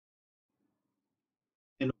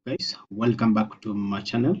Hello guys, welcome back to my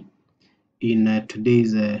channel. In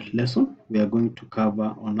today's lesson, we are going to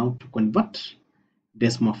cover on how to convert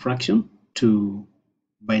decimal fraction to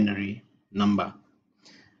binary number.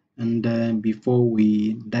 And before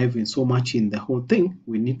we dive in so much in the whole thing,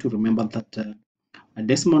 we need to remember that a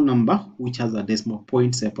decimal number which has a decimal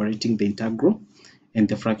point separating the integral and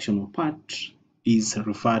the fractional part is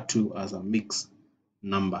referred to as a mixed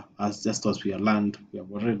number, as we have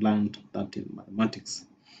already learned that in mathematics.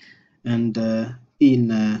 And in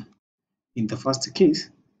the first case,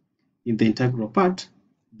 in the integral part,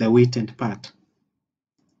 the weighted part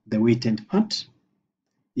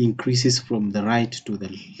increases from the right to the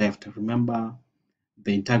left. Remember,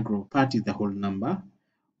 the integral part is the whole number,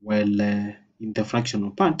 while in the fractional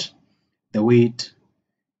part, the weight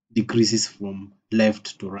decreases from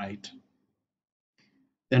left to right.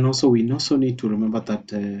 Then also we also need to remember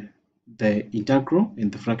that the integral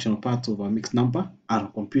and the fractional parts of a mixed number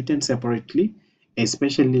are computed separately,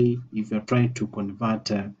 especially if you're trying to convert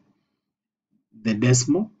the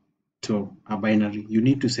decimal to a binary. You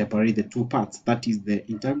need to separate the two parts, that is the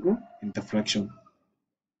integral and the fraction.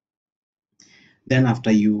 Then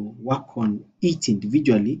after you work on each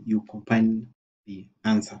individually, you combine the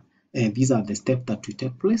answer. And these are the steps that will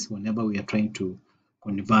take place whenever we are trying to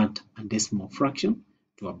convert a decimal fraction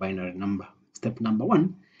to a binary number. Step number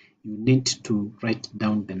 1, you need to write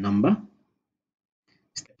down the number.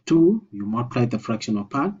 Step 2, you multiply the fractional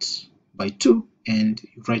part by 2 and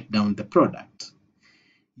you write down the product.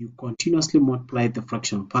 You continuously multiply the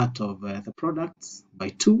fractional part of the products by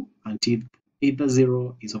 2 until either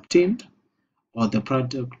 0 is obtained or the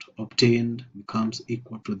product obtained becomes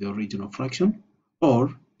equal to the original fraction,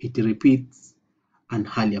 or it repeats an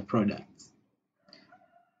earlier product.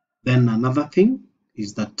 Then another thing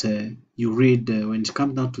is that you read, when it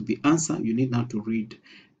comes down to the answer, you need now to read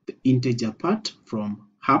the integer part from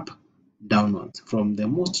up downwards, from the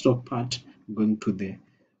most top part going to the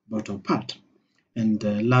bottom part. And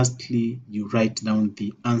lastly, you write down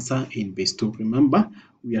the answer in base 2. Remember,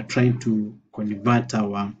 we are trying to convert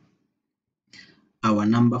our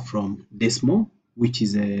number from decimal, which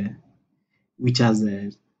has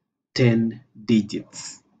 10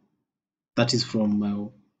 digits. That is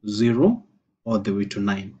from 0 all the way to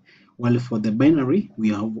 9. While for the binary, we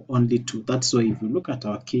have only 2. That's why if you look at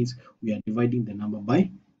our case, we are dividing the number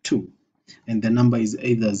by 2. And the number is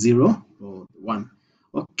either 0 or 1.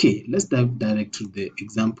 Okay, let's dive direct to the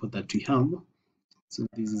example that we have. So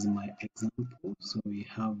this is my example. So we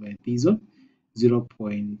have this one,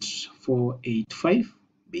 0.485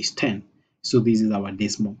 base 10. So this is our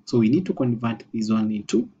decimal. So we need to convert this one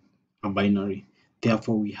into a binary.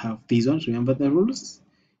 Therefore, we have these ones. Remember the rules?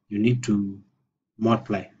 You need to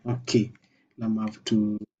multiply. Okay, now I have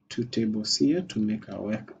two tables here to make our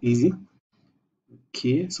work easy.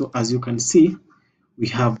 Okay, so as you can see, we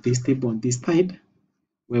have this table on this side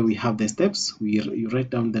where we have the steps. You write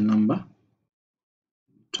down the number.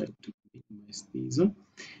 Try to minimize this one.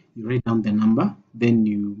 You write down the number, then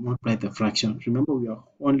you multiply the fraction. Remember, we are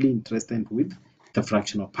only interested with the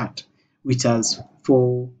fractional part, which has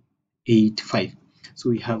 485. So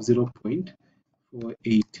we have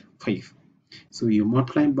 0.485. So you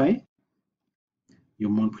multiply by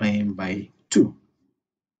 2.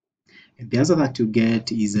 And the answer that you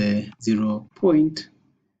get is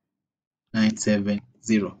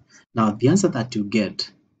 0.970. Now the answer that you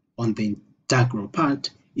get on the integral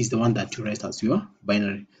part is the one that you write as your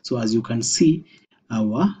binary. So as you can see,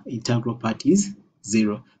 our integral part is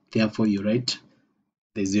 0. Therefore, you write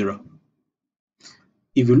the 0.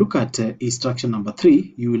 If you look at instruction number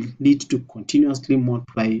 3, you will need to continuously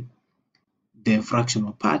multiply the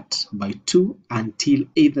fractional part by 2 until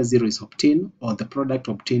either 0 is obtained or the product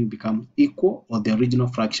obtained becomes equal or the original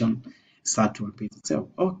fraction starts to repeat itself.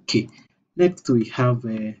 Okay, next we have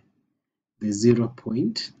the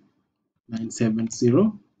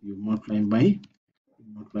 0.970. You multiply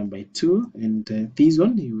by 2, and this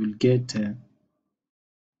one you will get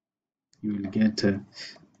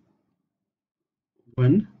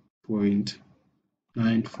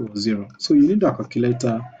 1.940. So you need a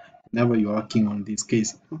calculator whenever you're working on this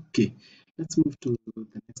case. Okay, let's move to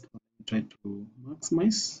the next one. Try to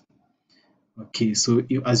maximize. Okay, so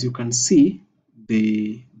as you can see,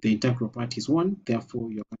 the integral part is 1, therefore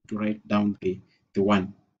you're going to write down the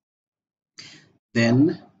 1.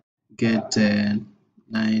 Then get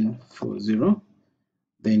 940,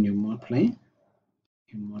 then you multiply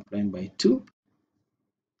by 2,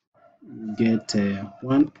 get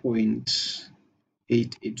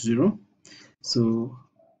 1.880. So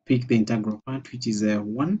pick the integral part, which is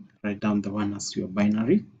 1, write down the 1 as your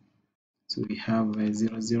binary. So we have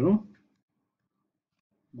 0, 0,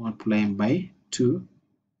 multiplying by 2,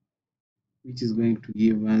 which is going to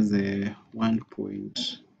give us a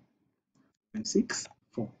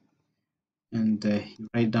 1.764, and you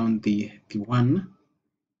write down the 1.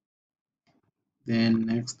 Then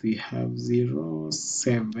next we have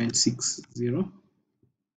 0.760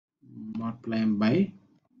 multiplying by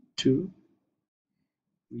 2,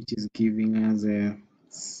 which is giving us a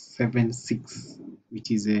 76, which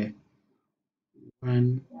is a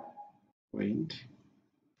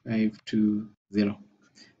 1.520.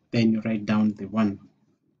 Then you write down the 1.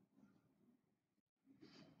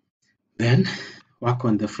 Then work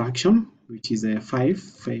on the fraction, which is a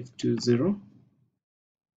 5.520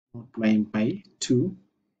 multiplying by 2,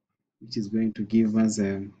 which is going to give us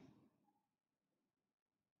a,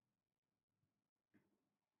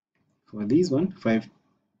 for this one,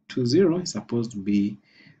 520 is supposed to be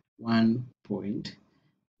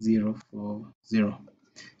 1.040.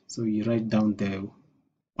 So you write down the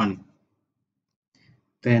 1.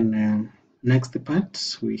 Then next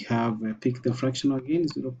part we have pick the fraction again,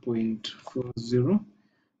 0.40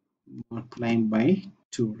 multiplying by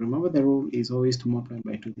 2. Remember the rule is always to multiply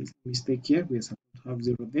by 2. This mistake here, we are supposed to have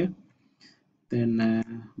 0 there.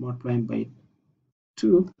 Then multiplying by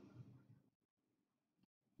 2,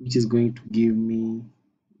 which is going to give me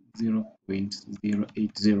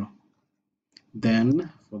 0.080. Then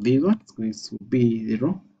for this one, it's going to be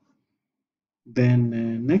 0.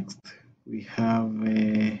 Then next we have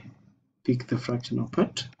pick the fractional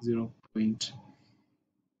part,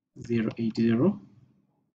 0.080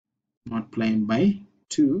 multiplying by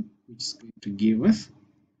 2, which is going to give us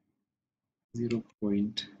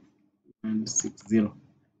 0.160.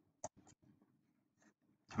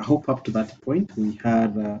 I hope up to that point we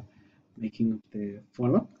have making up the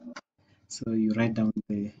follow-up. So you write down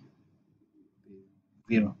the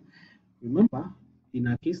 0. Remember, in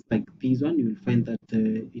a case like this one, you will find that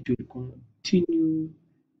it will continue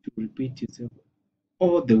to repeat itself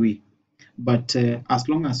all the way. But as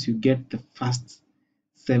long as you get the first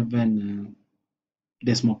 7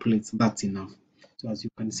 decimal places, that's enough. So as you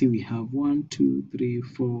can see, we have 1, 2, 3,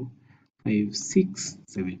 4, 5, 6,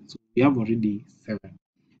 7. So we have already 7.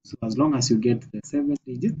 So as long as you get the 7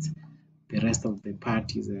 digits, the rest of the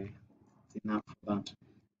part is enough for that.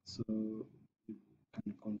 So you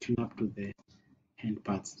can continue up to the end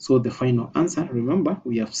parts. So the final answer, remember,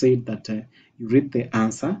 we have said that you read the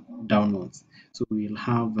answer downwards. So we'll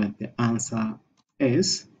have the answer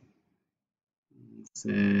is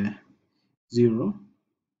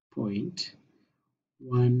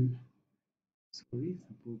 0.1. Sorry,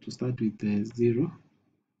 supposed to start with the 0,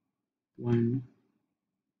 1.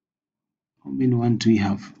 How many 1 do we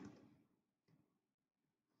have?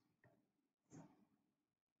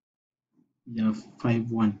 We have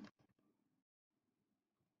 5 1.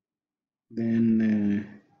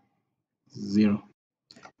 Then 0.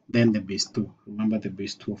 Then the base 2. Remember the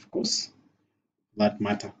base 2, of course, that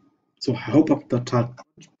matter. So I hope up to that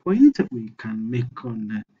point we can make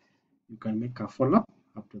on you can make a follow-up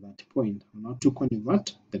up to that point on how to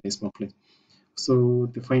convert the decimal place. So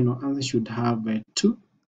the final answer should have 2.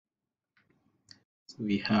 So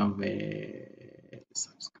we have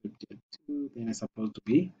subscripted 2, then it's supposed to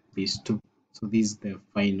be base 2. So this is the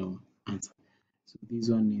final answer. So this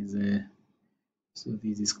one is so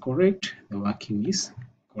this is correct. The working is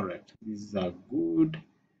correct. This is a good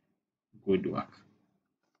work.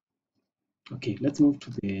 Okay, let's move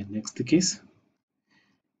to the next case.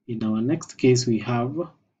 In our next case, we have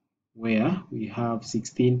where we have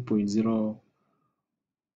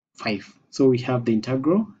 16.05. So we have the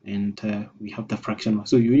integral and we have the fractional.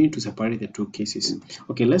 So you need to separate the two cases.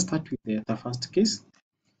 Okay, let's start with the first case.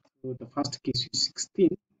 So the first case is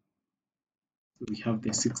 16. So we have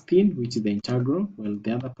the 16, which is the integral, while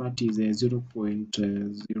the other part is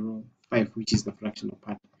 0.05, which is the fractional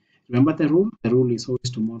part. Remember the rule? The rule is always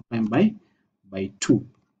to multiply by 2.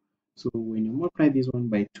 So when you multiply this one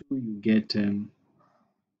by 2, you get 0.10.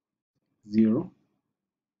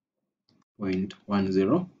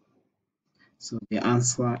 So the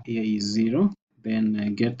answer here is 0.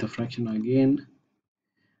 Then get the fraction again,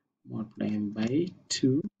 multiplying by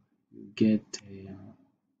 2, you get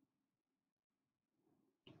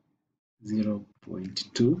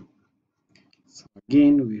 0.2. So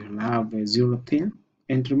again, we will have a 0 there.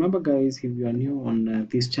 And remember, guys, if you are new on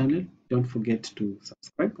this channel, don't forget to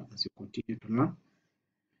subscribe as you continue to learn.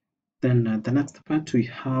 Then the next part, we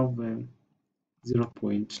have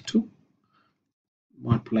 0.2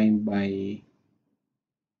 multiplying by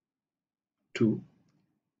 2.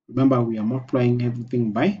 Remember, we are multiplying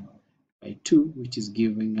everything by 2, which is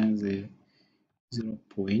giving us a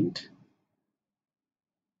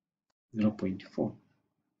 0.4.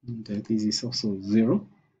 and this is also 0.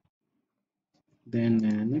 Then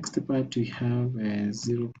next part we have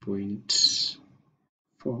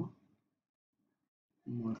 0.4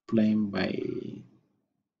 multiplying by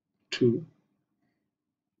 2,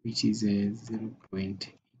 which is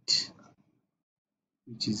 0.8,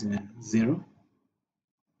 which is 0.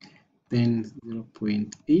 Then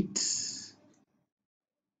 0.8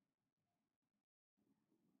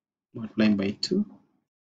 multiplying by 2,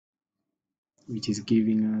 which is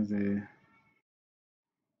giving us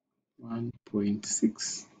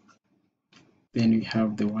 1.6. Then we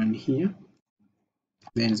have the one here,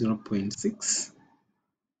 then 0.6,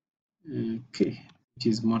 okay, which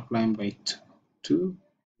is multiplying by 2,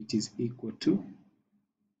 which is equal to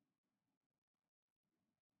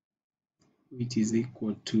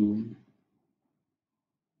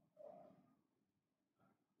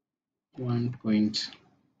 1.2.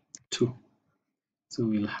 So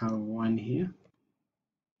we'll have 1 here.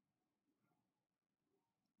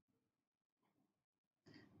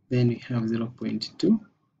 Then we have 0.2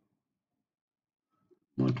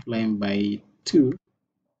 multiplying by 2,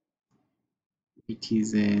 which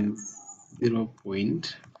is 0.4.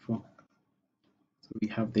 So we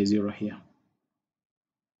have the 0 here.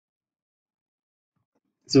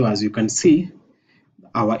 So as you can see,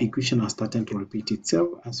 our equation has started to repeat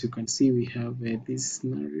itself. As you can see, we have this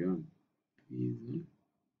scenario. Where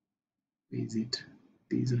is it?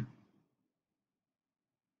 This one.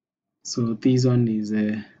 So this one is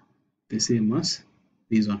the same as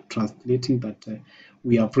this one, translating that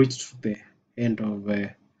we have reached the end of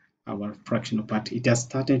our fractional part. It has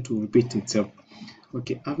started to repeat itself.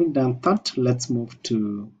 Okay, having done that, let's move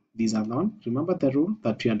to this other one. Remember the rule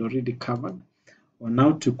that we had already covered on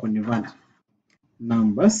how to convert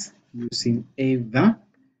numbers using either.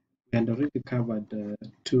 We had already covered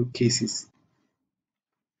 2 cases.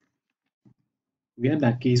 We had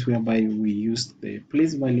a case whereby we used the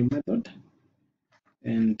place value method,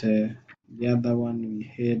 and the other one we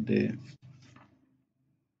had the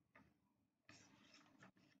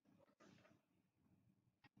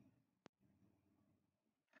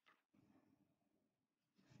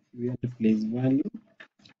place value,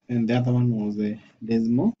 and the other one was the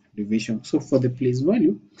decimal division. So for the place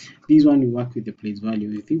value, this one we work with the place value.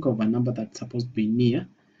 You think of a number that's supposed to be near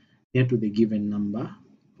to the given number,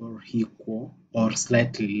 or equal or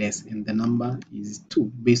slightly less, and the number is 2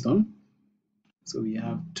 based on, so we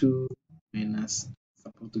have 2 minus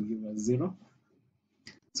supposed to give us 0.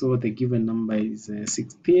 So the given number is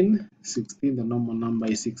 16. The normal number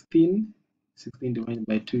is 16. 16 divided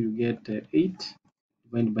by 2 you get 8.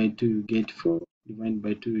 Divided by 2 you get 4. Divided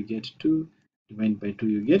by 2 you get 2. Divided by 2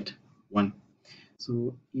 you get 1.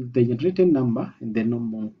 So if the generated number and the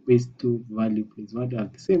number base 2 value place value are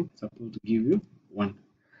the same, it's supposed to give you 1.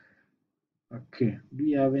 Okay, do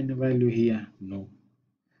you have any value here? No.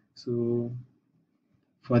 So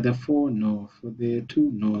for the 4, no. For the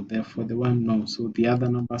 2, no. Therefore the 1, no. So the other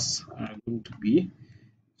numbers are going to be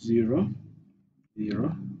 0,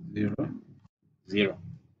 0, 0, 0.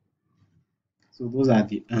 So those are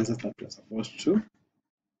the answers that we're supposed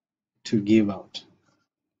to give out.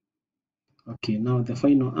 Okay, now the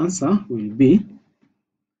final answer will be,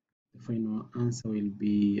 how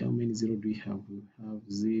many 0 do we have? We have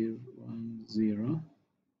 0, 1, 0,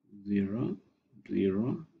 0,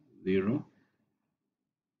 0, 0,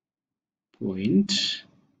 point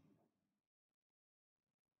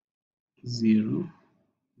 0,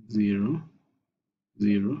 0,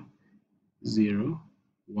 0, 0,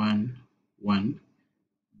 1, 1,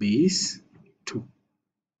 base 2.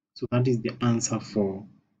 So that is the answer for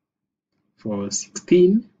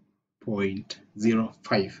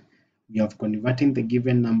 16.05. We have converting the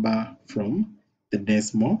given number from the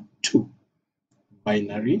decimal to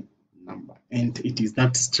binary number, and it is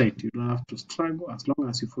that straight. You don't have to struggle. As long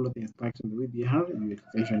as you follow the instructions the way they have, you will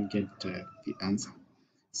eventually get the answer.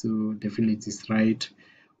 So definitely it is right,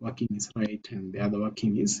 working is right, and the other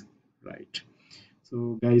working is right.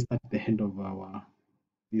 So guys, that's the end of our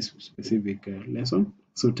this specific lesson.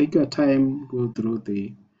 So take your time, go through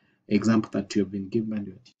the example that you have been given by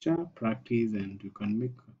your teacher, practice, and you can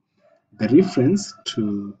make the reference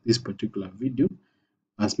to this particular video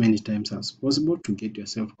as many times as possible to get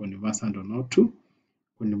yourself conversant on how to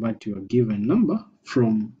convert your given number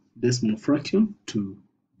from decimal fraction to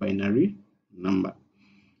binary number.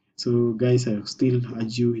 So guys, I still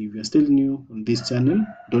urge you, if you're still new on this channel,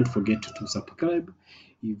 don't forget to subscribe.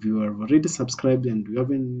 If you have already subscribed and you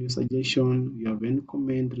have any suggestion, you have any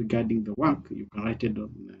comment regarding the work, you can write it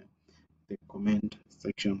on the comment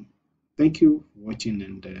section. Thank you for watching,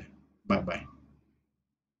 and bye bye.